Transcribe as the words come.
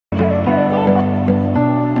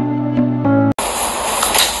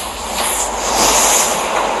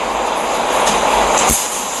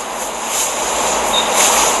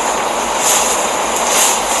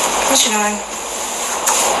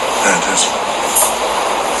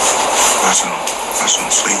I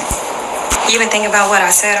shouldn't sleep. You even think about what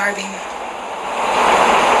I said, Arby?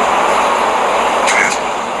 Jess,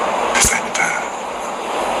 this ain't the time.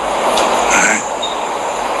 Alright?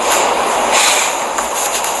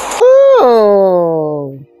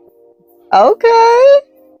 Oh. Okay.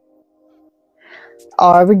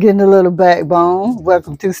 Arby getting a little backbone.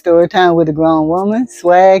 Welcome to Story Time with a Grown Woman.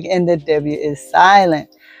 Swag and the W is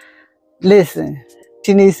silent. Listen,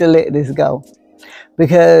 she needs to let this go.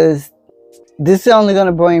 Because this is only going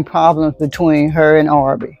to bring problems between her and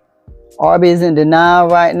Arby. Arby is in denial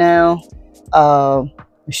right now.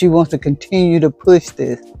 She wants to continue to push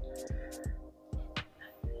this.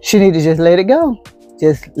 She needs to just let it go.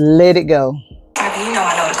 Just let it go. Arby, you know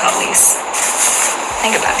I know the police.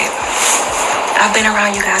 Think about it. I've been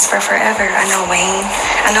around you guys for forever. I know Wayne.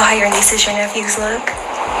 I know how your nieces, your nephews look.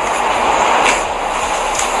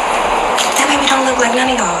 That baby don't look like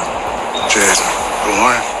none of y'all. Jasmine, for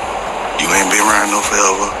one, you ain't been around no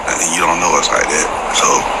forever, and you don't know us like that.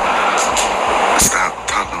 So, stop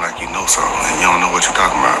talking like you know something, and you don't know what you're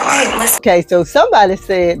talking about. Hey, listen. Okay, so somebody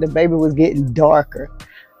said the baby was getting darker.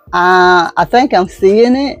 I think I'm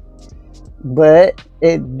seeing it, but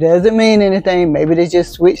it doesn't mean anything. Maybe they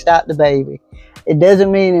just switched out the baby. It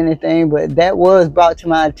doesn't mean anything, but that was brought to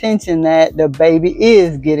my attention that the baby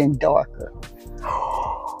is getting darker.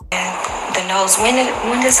 The nose. When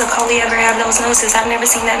does a collie ever have those noses? I've never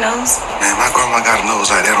seen that nose. Man, my grandma got a nose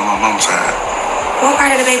like that on my mom's side. What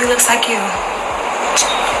part of the baby looks like you?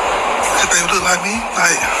 That baby look like me?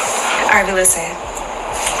 Like... Arby, listen.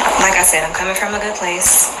 Like I said, I'm coming from a good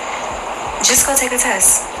place. Just go take a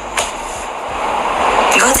test.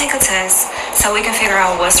 Go take a test so we can figure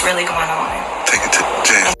out what's really going on. Take it to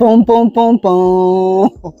Jan. Boom, boom, boom, boom.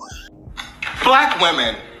 Black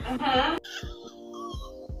women.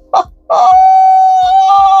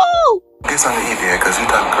 Oh! Get something to eat here, because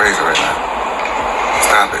you're talking crazy right now.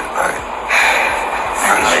 Stop it. Like,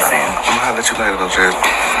 Listen. I'm gonna let you later though, Jess.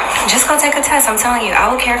 Just go take a test. I'm telling you,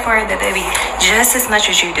 I will care for the baby just as much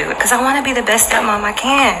as you do. Because I want to be the best stepmom I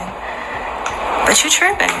can. But you're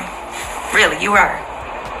tripping. Really, you are.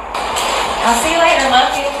 I'll see you later.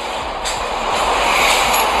 Love you.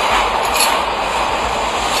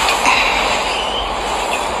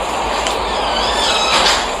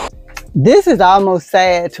 This is almost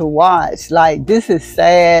sad to watch. Like, this is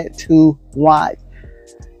sad to watch.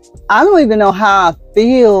 I don't even know how I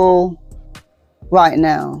feel right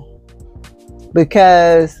now.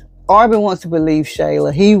 Because Arby wants to believe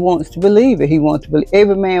Shayla. He wants to believe it. He wants to believe,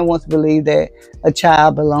 every man wants to believe that a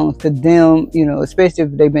child belongs to them, you know, especially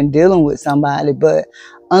if they've been dealing with somebody. But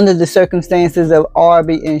under the circumstances of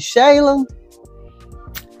Arby and Shayla,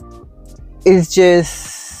 it's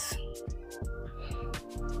just,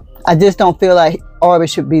 I just don't feel like Arby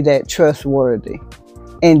should be that trustworthy.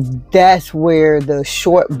 And that's where the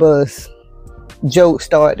short bus jokes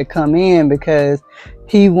start to come in, because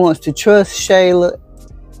he wants to trust Shayla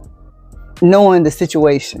knowing the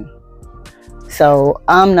situation. So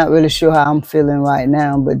I'm not really sure how I'm feeling right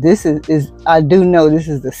now, but this is I do know this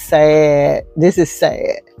is sad.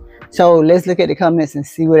 So let's look at the comments and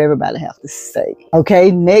see what everybody has to say. Okay,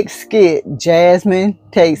 next skit. Jasmine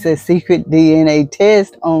takes a secret DNA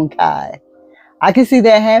test on Kai. I can see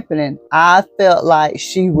that happening. I felt like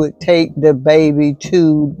she would take the baby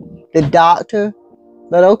to the doctor,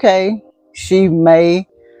 but okay, she may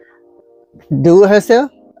do it herself.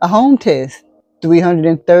 A home test.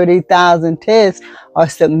 330,000 tests are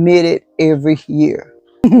submitted every year.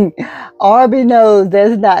 Arby knows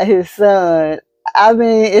that's not his son. I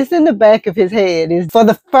mean, it's in the back of his head. It's for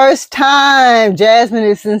the first time, Jasmine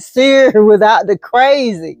is sincere without the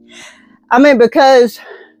crazy. I mean, because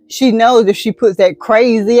she knows if she puts that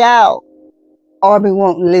crazy out, Arby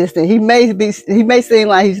won't listen. He may seem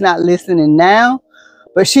like he's not listening now,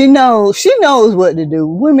 but she knows what to do.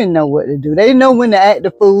 Women know what to do. They know when to act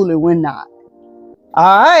the fool and when not.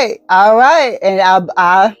 All right. And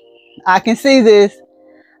I can see this.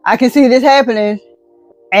 I can see this happening.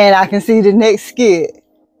 And I can see the next skit.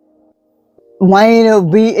 Wayne will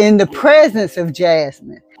be in the presence of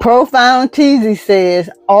Jasmine. Profound Teasy says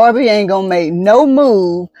Arby ain't gonna make no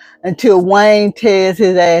move until Wayne tells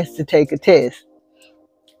his ass to take a test.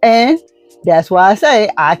 And that's why I say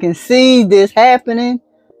I can see this happening,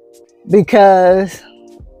 because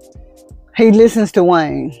he listens to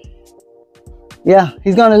Wayne. Yeah,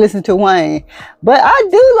 he's gonna listen to Wayne. But I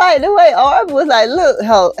do like the way Arby was like, look,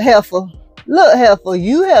 heifer. Look, heifer,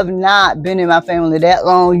 you have not been in my family that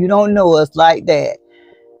long. You don't know us like that.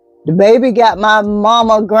 The baby got my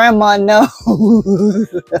mama, grandma nose.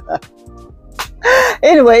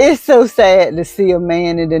 Anyway, it's so sad to see a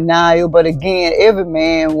man in denial. But again, every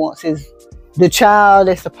man wants his the child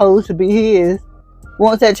that's supposed to be his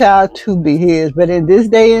wants that child to be his. But in this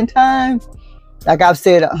day and time, like I've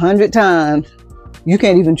said 100 times, you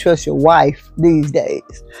can't even trust your wife these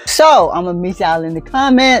days. So I'm gonna meet y'all in the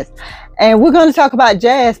comments, and we're gonna talk about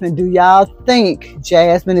Jasmine. Do y'all think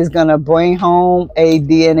Jasmine is gonna bring home a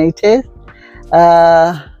DNA test?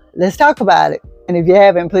 Let's talk about it. And if you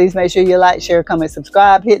haven't, please make sure you like, share, comment,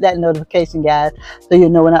 subscribe, hit that notification, guys, so you'll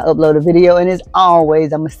know when I upload a video. And as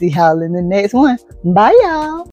always, I'm gonna see y'all in the next one. Bye, y'all.